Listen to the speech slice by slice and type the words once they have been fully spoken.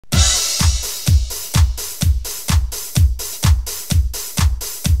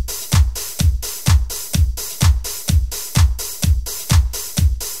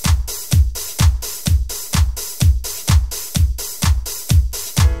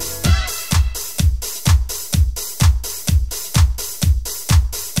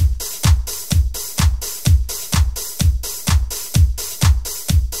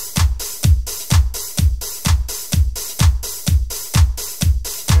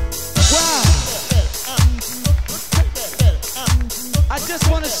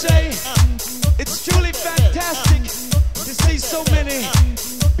say it's truly fantastic to see so many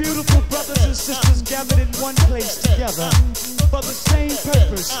beautiful brothers and sisters gathered in one place together for the same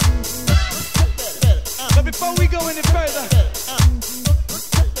purpose. But before we go any further,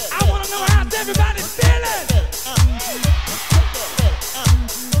 I want to know how's everybody feeling?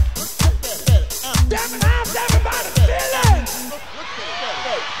 Damn it, how's everybody feeling?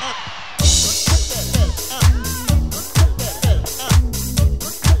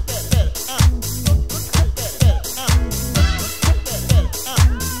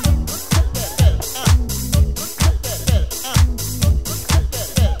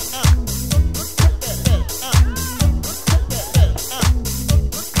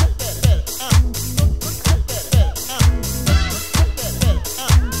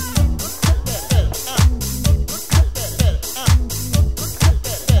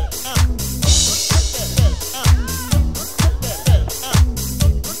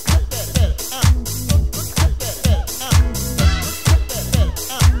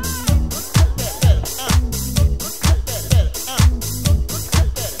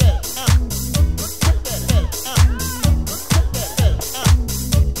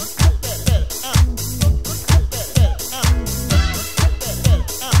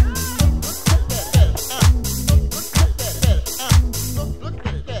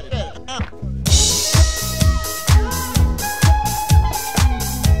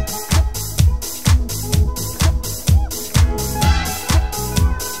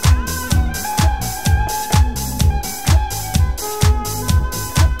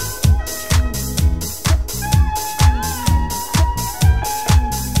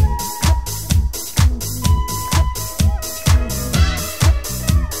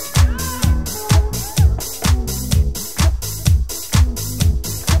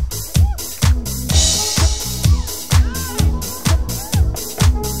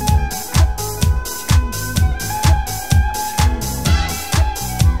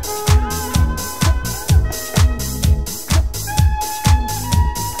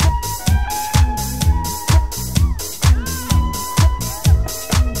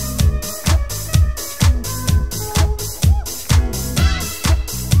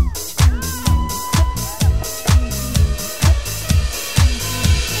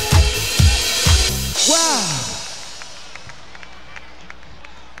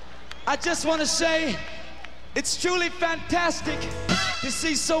 I just want to say it's truly fantastic to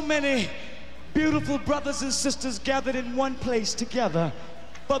see so many beautiful brothers and sisters gathered in one place together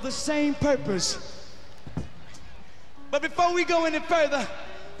for the same purpose. But before we go any further,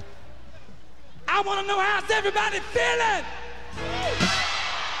 I want to know how's everybody feeling?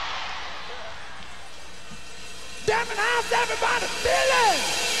 Damn it, how's everybody feeling?